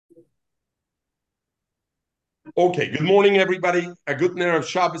Okay, good morning, everybody. A good ner of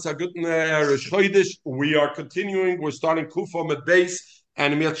Shabbos, a good ner of Chodesh. We are continuing. We're starting Kufa Amid base,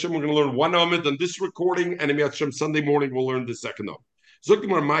 and Emiyat Shem, we're going to learn one Amid on this recording, and Emiyat Shem Sunday morning we'll learn the second Amid.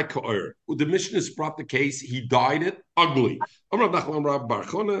 Zogdimar my Ka'ir. The Mishnah brought the case. He died it ugly.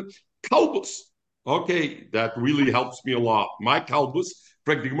 Kalbus. Okay, that really helps me a lot. My Kalbus.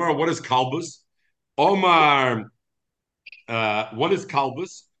 Frank Gemara, what is Kalbus? Omar. What is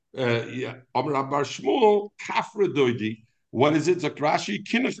kalbus? Yeah, Amar Bar Shmuel kafra doidi. What is it? Zakrashi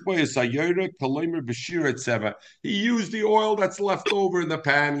kinach boyasayera kalemer b'shir etc. He used the oil that's left over in the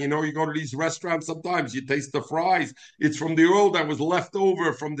pan. You know, you go to these restaurants sometimes, you taste the fries. It's from the oil that was left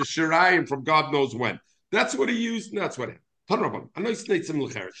over from the shirayim from God knows when. That's what he used, and that's what.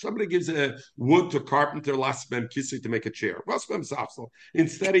 Somebody gives a wood to carpenter last mem kisi to make a chair.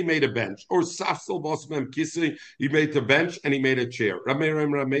 Instead, he made a bench. Or safsel mem kisi, he made the bench and he made a chair.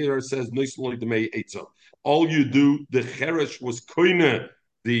 Rameir says, all you do, the cheresh was koine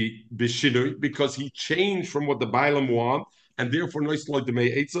the bishinui because he changed from what the Bailam want, and therefore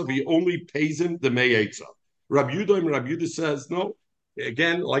he only pays him the May Eitzav. Rabbi Yudah says, no,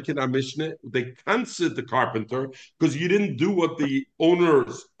 again, like in our Mishnah, they cancelled the carpenter because you didn't do what the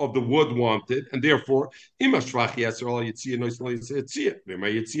owners of the wood wanted, and therefore,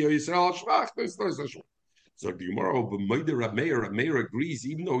 so the Gemara, Meir agrees,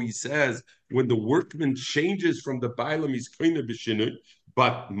 even though he says when the workman changes from the Bailam, he's kind of b'shinui,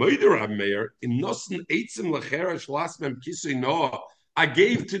 but Meir, in Nosen Eitzim Lacherash Lasmem Kisei Noah, I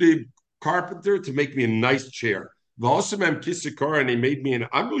gave to the carpenter to make me a nice chair. V'asamem Kisikar, and he made me an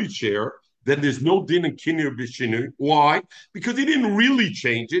ugly chair. Then there's no din in kinir b'shinu. Why? Because he didn't really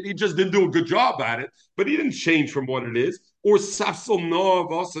change it. He just didn't do a good job at it, but he didn't change from what it is. Or safsel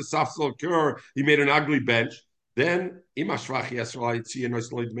nov, also safsel kur, he made an ugly bench. Then and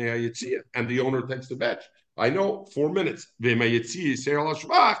the owner takes the bench. I know, 4 minutes.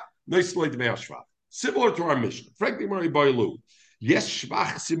 Similar to our mission. Frankly, Mari Bailu. Yes,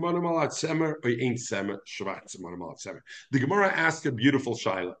 shvach simonim al semer or ain't semer shvach simonim al semer. The Gemara asks a beautiful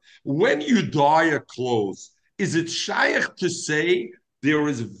shaila. When you dye a clothes, is it shaykh to say there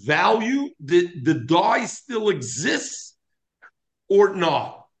is value? The dye still exists or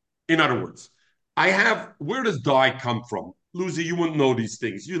not? In other words, where does dye come from? Lucy, you wouldn't know these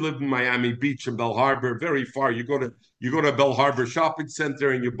things. You live in Miami Beach and Bell Harbor, very far. You go to Bell Harbor Shopping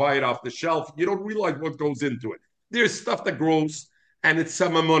Center and you buy it off the shelf. You don't realize what goes into it. There's stuff that grows and it's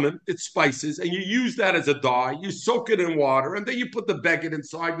samamonim, it's spices, and you use that as a dye. You soak it in water, and then you put the beget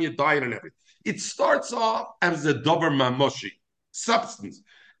inside and you dye it and everything. It starts off as a dover mamoshi substance.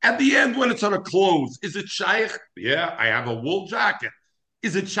 At the end, when it's on a clothes, is it shaykh? Yeah, I have a wool jacket.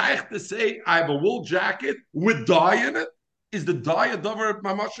 Is it shaykh to say I have a wool jacket with dye in it? Is the dye a dover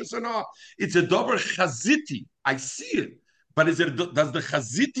mamashis or not? It's a dover chaziti. I see it. But does the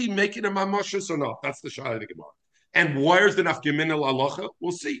chaziti make it a mamashis or not? That's the shayla of the Gemara. And where's the nafkemin al halacha?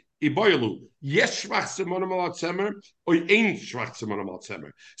 We'll see. Iboyalu. Yes shvach simonim al tzemer or ein shvach simonim al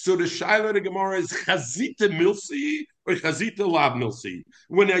tzemer. So the shayla of the Gemara is chazita milsi or chazita lab milsi.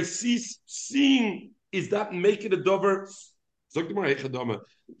 When I seeing, is that make it a dover?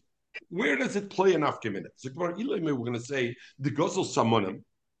 Where does it play an afkemin? We're going to say the gozal samonim.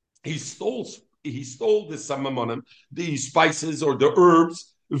 He stole the samamonim, the spices or the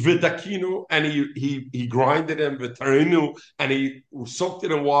herbs, vidakinu, and he grinded them vitarinu, and he soaked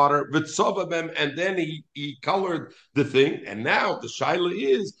it in water, vitzavabem, and then he colored the thing. And now the shaila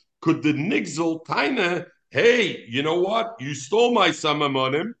is, could the nigzel taina? Hey, you know what? You stole my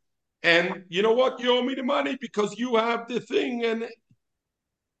samamonim, and you know what? You owe me the money because you have the thing, and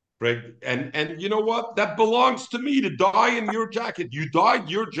you know what? That belongs to me to dye in your jacket. You dyed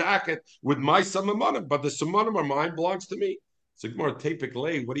your jacket with my samamonim, but the samamonim are mine, belongs to me. It's like more tapik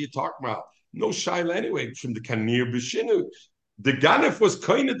lay. What are you talking about? No shaila anyway. It's from the kanir b'shinu. The ganif was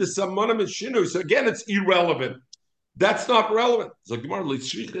kind of the samamonim and shinu. So again, it's irrelevant. That's not relevant. So Gemara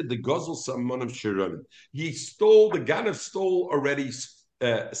the gozel samamonim shiranim. The ganif stole already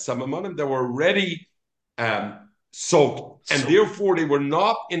samamonim that were already soaked, and therefore they were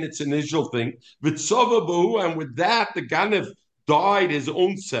not in its initial thing. And with that, the Ganef died his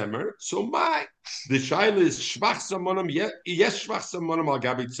own semer. So the shaila is shvach samonim. Yes, shvach samonim al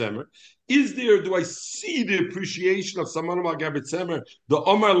gabit semer. Do I see the appreciation of samonim al gabit semer, the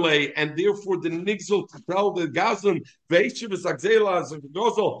Omar lay, and therefore the nigzel to tell the gazlan veishiv is akzela as a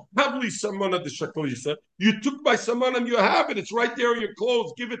gozel havli samonim the shaklisa. You took my samonim, you have it. It's right there in your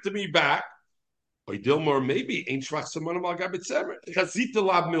clothes. Give it to me back. Dilmar maybe ain't shvach samanim al gabit semer. Chazita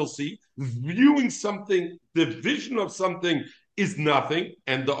lab milsi, viewing something, the vision of something is nothing,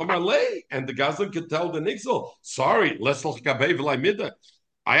 and the Omar lay, and the Gazlan could tell the Nixel, sorry,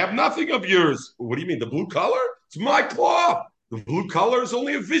 I have nothing of yours. What do you mean? The blue color? It's my cloth. The blue color is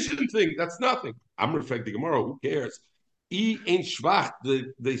only a vision thing. That's nothing. I'm reflecting Gemara. Who cares? E ain't schwach.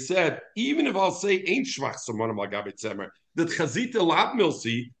 They said, even if I'll say ain't schwach, someone like Gabit Semer, that Chazita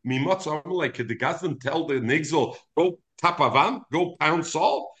Labmilsi, Mimotz like the Gazlan tell the Nixel, go tapavan, go pound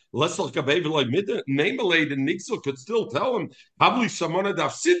salt. Let's look at Namely, the Nixel could still tell him, Habli Samana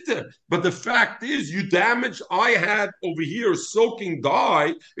Dafsinte. But the fact is, you damaged, I had over here soaking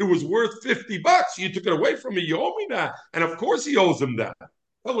dye. It was worth $50. You took it away from me. You owe me that. And of course, he owes him that.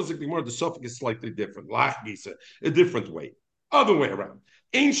 That was more, the suffix is slightly different. Lachgisa, a different way. Other way around.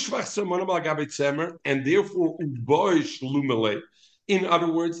 And therefore, in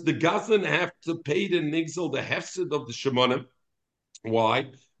other words, the Gazlan have to pay the Nixel the hefsid of the Shemanim.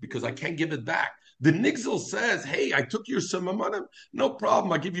 Why? Because I can't give it back. The Nixel says, hey, I took your samamanim. No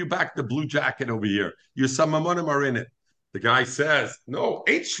problem. I'll give you back the blue jacket over here. Your samamanim are in it. The guy says, no,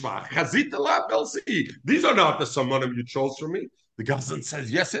 H-Shvach, Chazita La Belsi. These are not the samamanim you chose for me. The Gazlan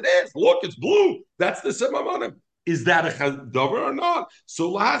says, yes, it is. Look, it's blue. That's the samamanim. Is that a chadavar or not?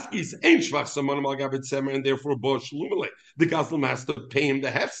 So Laskis ain't shvach samanim al gabit semer, and therefore bosh lumale. The Gazlan has to pay him the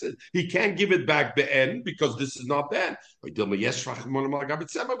hefsid. He can't give it back the end because this is not that. Take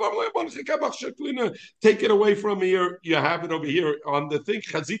it away from here. You have it over here on the thing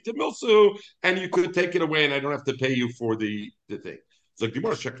chazita milsu, and you could take it away, and I don't have to pay you for the thing. So I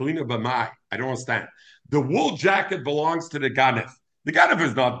don't understand. The wool jacket belongs to the ganef. The Ganav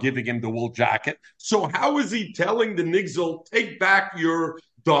is not giving him the wool jacket. So how is he telling the Nigzel, take back your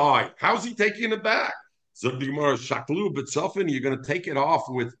dye? How's he taking it back? So the Gemara, Shaklu b'tzofin, you're going to take it off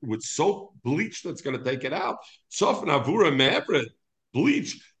with soap, bleach that's going to take it out. Tzofin avura me'evred,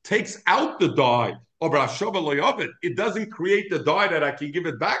 bleach takes out the dye. It doesn't create the dye that I can give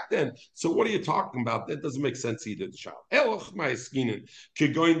it back then. So what are you talking about? That doesn't make sense either.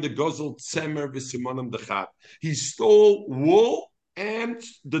 He stole wool and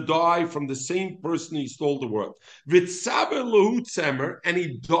the dye from the same person he stole the wool. And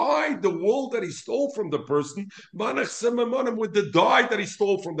he dyed the wool that he stole from the person with the dye that he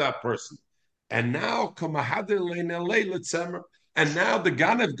stole from that person. And now, and now the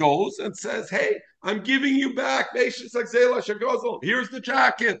Ganav goes and says, hey, I'm giving you back. Here's the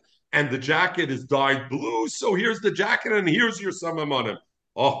jacket. And the jacket is dyed blue, so here's the jacket, and here's your samamonim.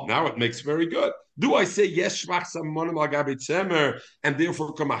 Oh, now it makes very good. Do I say yes, shvach samamonim al tzemer, and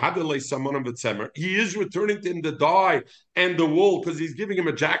therefore come ahadele samamonim v'tzemer? He is returning to him the dye and the wool because he's giving him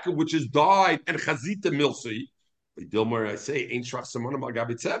a jacket which is dyed and chazita milsi. Dilmar, I say ain't shvach samamonim al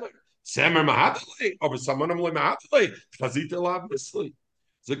tzemer. Tzemer mahadele, over samamonim le mahadele, chazita lav misli.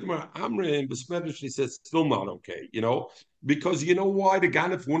 Zikmar Amrin Besmedish, he says, still not okay, because you know why the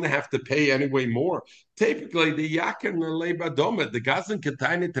Ganef wouldn't have to pay anyway more. Typically, the Yakin and the Leibadoma, the Gazan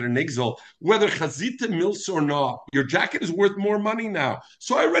Katana to the Nigzel, whether Chazita mills or not, your jacket is worth more money now.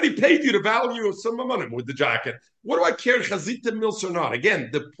 So I already paid you the value of some money with the jacket. What do I care, Chazita mills or not?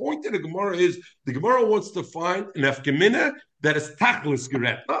 Again, the point of the Gemara is the Gemara wants to find an Efgemina that is Tachlis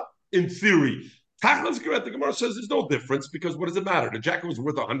Geret, in theory. The Gemara says there's no difference because what does it matter? The jacket was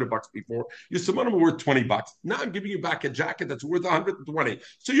worth $100 before. Your simonim were worth $20. Now I'm giving you back a jacket that's worth 120.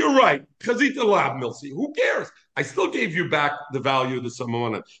 So you're right. Chazita lab milsi. Who cares? I still gave you back the value of the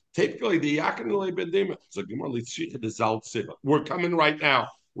simonim. Typically, the yakin lebedima. So Gemara the zal tziva. We're coming right now.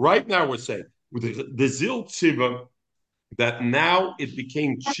 Right now, we're saying with the zil tziva that now it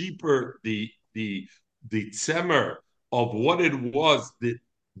became cheaper. The tzemer of what it was. The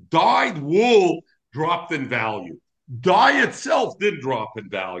dyed wool dropped in value. Dye itself did drop in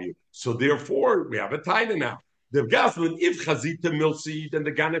value. So therefore, we have a taina now. The Gazlan, if Chazita milsi, then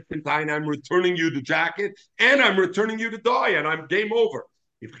the Ganef can taina, I'm returning you the jacket and I'm returning you the dye and I'm game over.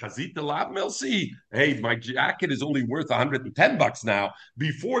 If Chazita lab milsi, hey, my jacket is only worth $110 now.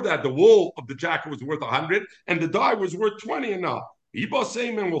 Before that, the wool of the jacket was worth 100 and the dye was worth 20 enough. Iba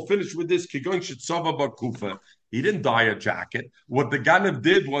Seyman will finish with this. He didn't dye a jacket. What the Ganav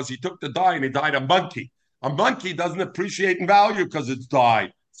did was he took the dye and he dyed a monkey. A monkey doesn't appreciate in value because it's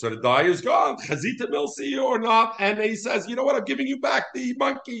dyed. So the dye is gone. Chazita milsi or not. And he says, you know what? I'm giving you back the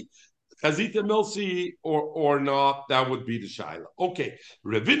monkey. Chazita milsi or not. That would be the shaila. Okay.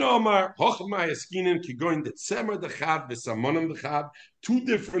 Ravina Omar, Hochma Yaskinin, Kigoin, the Tzemer the Chad, the Samonim the Chad. Two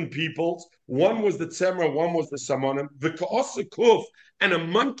different peoples. One was the Tzemer, one was the Samonim. The Ka'osikuf, and a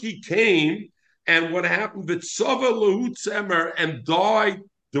monkey came. And what happened? V'tzava lahu tzemer, and dyed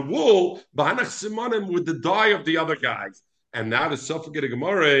the wool b'hanach simonim with the dye of the other guys. And now the Suffolk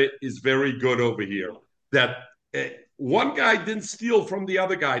Gemara is very good over here. That One guy didn't steal from the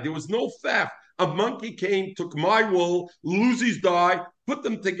other guy. There was no theft. A monkey came, took my wool, Lucy's dye, put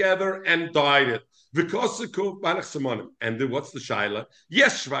them together, and dyed it. And then what's the shaila?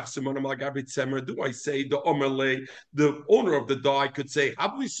 Yes, do I say the omerle, the owner of the dye could say,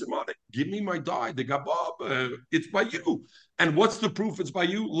 give me my dye, the gabab, it's by you. And what's the proof it's by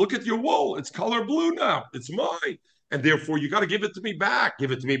you? Look at your wool. It's color blue now. It's mine. And therefore, you got to give it to me back.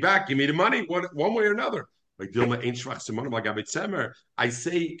 Give it to me back. Give me the money, one way or another. I say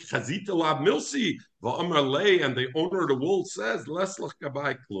chazita lab milsi va'amar and the owner of the wool says leslach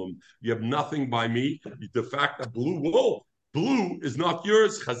gabai klum. You have nothing by me. The fact that blue is not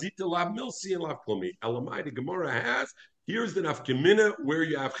yours. Chazita lab milsi and lab klumi. Elamai the Gemara has. Here's the nafkamina where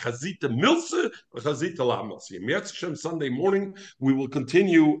you have chazita milsa or chazita lab milsi. Mitzvah Sunday morning we will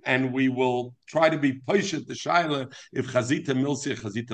continue and we will try to be patient the shaila if chazita milsi or chazita